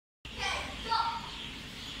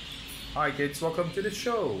Hi kids, welcome to the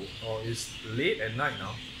show. Oh, it's late at night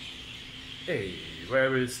now. Hey,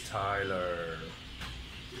 where is Tyler?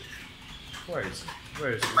 Where is he?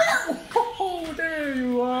 Where is he? Oh, there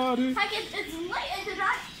you are, dude. Hi kids, it's late at the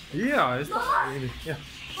night. Yeah, it's Mama, not. Yeah.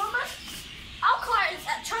 Mama, our car is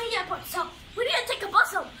at Changi Airport, so we need to take a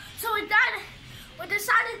bus home. So we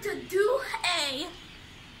decided to do a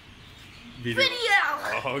video.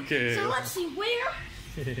 Oh, okay. So let's see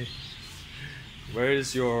where. Where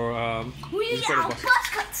is your We need our bus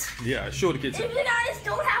cuts. Yeah, show the kids. If you guys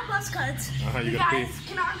don't have bus cuts, you you gotta guys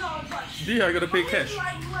pay. cannot go on bus. Yeah, I gotta pay cash.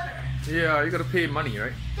 Like glitter. Yeah, you gotta pay money,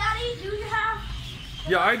 right? Daddy, do you have?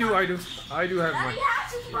 Yeah, I do have Daddy my.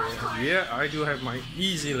 has his bus card. Yeah, I do have my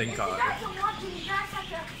Easy Link If card. you guys are watching, you guys have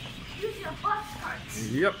to use your bus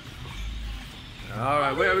cards. Yep. All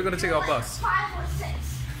right, where are we gonna take our bus? 5 or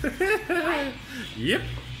 6. Right. Yep.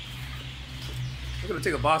 We're gonna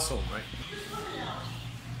take a bus home, right?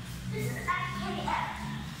 This is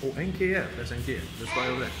NKF. Oh, NKF. That's NKF. That's right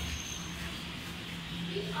over there.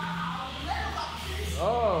 These are our little boxes.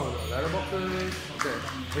 Oh, the letterboxes. Okay.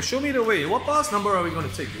 Hey, show me the way. What bus number are we gonna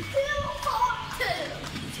take, dude?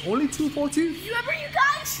 242. It's only 242. You remember, you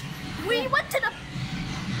guys? We went to the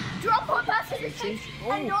drop-off bus interchange,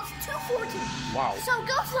 and it was 240. Wow. So it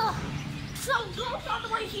goes all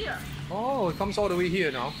the way here. Oh, it comes all the way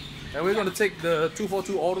here now. And we're gonna take the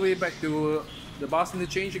 242 all the way back to the bus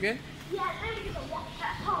interchange again? Yeah, then we're gonna walk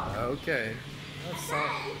back home. Okay. That's Then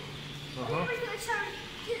uh-huh. we're gonna show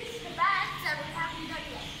kids the bags that we haven't done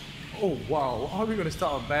yet. Oh wow, how are we gonna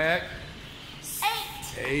start a bag?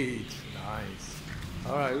 8. 8. Nice.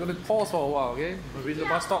 Alright, we're gonna pause for a while, okay? We'll reach the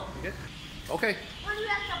bus stop, okay? Okay. When we're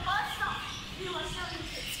at the bus stop, we will show you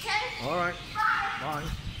kids, okay? Alright. Bye.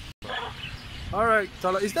 Bye. Alright,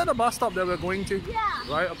 Tala, is that the bus stop that we're going to? Yeah.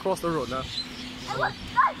 Right across the road now. And look,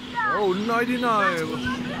 99. Oh, 99.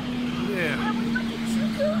 Remember? Yeah. When we went to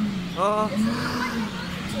Chuku, Uh, this is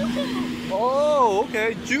when we went to Chuku. oh,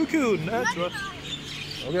 okay. Jukun, that's right.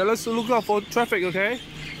 99. Okay, let's look out for traffic, okay?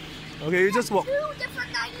 Okay, you just walk. 2 different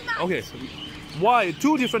 99s. Okay. Why?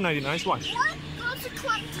 2 different 99s? Why? One goes to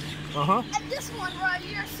 20. Uh-huh. And this one right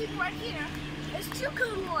here, sitting right here, is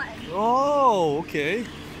Chuku one. Oh, okay.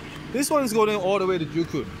 This one is going all the way to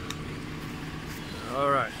Jukun.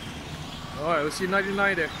 Alright. Alright, we'll see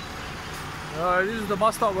 99 there. Alright, this is the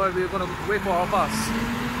bus stop where we're gonna wait for our bus.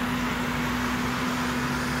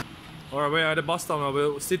 Alright, we're at the bus stop now.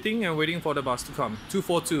 We're sitting and waiting for the bus to come.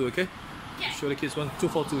 242, okay? Yeah. Show the kids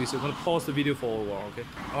 242 is. We're gonna pause the video for a while, okay?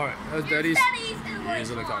 Alright, that's Daddy's. Here's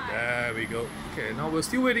the car. There we go. Okay, now we're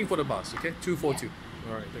still waiting for the bus, okay? 242.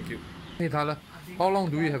 Alright, thank you. Hey Tyler, how long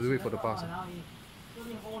do we have to wait for the bus?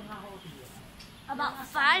 About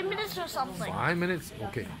 5 minutes or something. 5 minutes?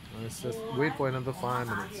 Okay, let's just wait for another 5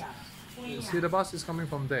 minutes. You see the bus is coming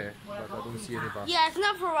from there, but I don't see any bus. Yeah, it's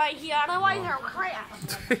not for right here, otherwise they'll crash.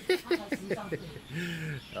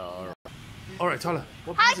 Alright, Tyler,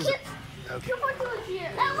 what Hi bus is kids! it? Okay. 242 is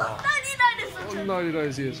here. And look, 99 is the Oh, truth. 99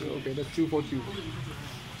 is here, so okay, that's 242.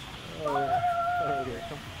 Okay,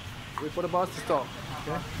 come. Wait for the bus to stop.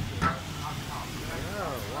 Okay.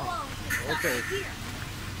 Oh, wow. Okay.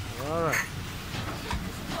 Alright.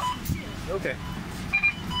 Okay.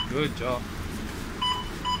 Good job.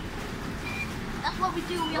 That's what we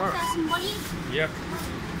do. We also have some money. Yep.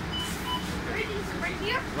 Everything's right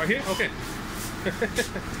here. Right here? Okay.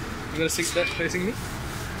 You gonna sit that facing me?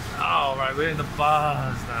 Alright, we're in the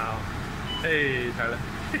bus now. Hey Tyler.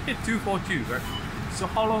 242, right? So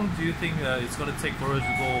how long do you think it's gonna take for us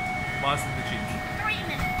to go bus interchange? 3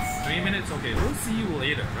 minutes. 3 minutes? Okay, we'll see you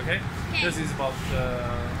later, okay? Okay. This is about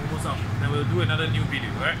almost up. Then we'll do another new video,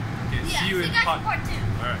 right? Okay, Yeah, see you in guys part. in part 2.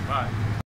 Alright, bye.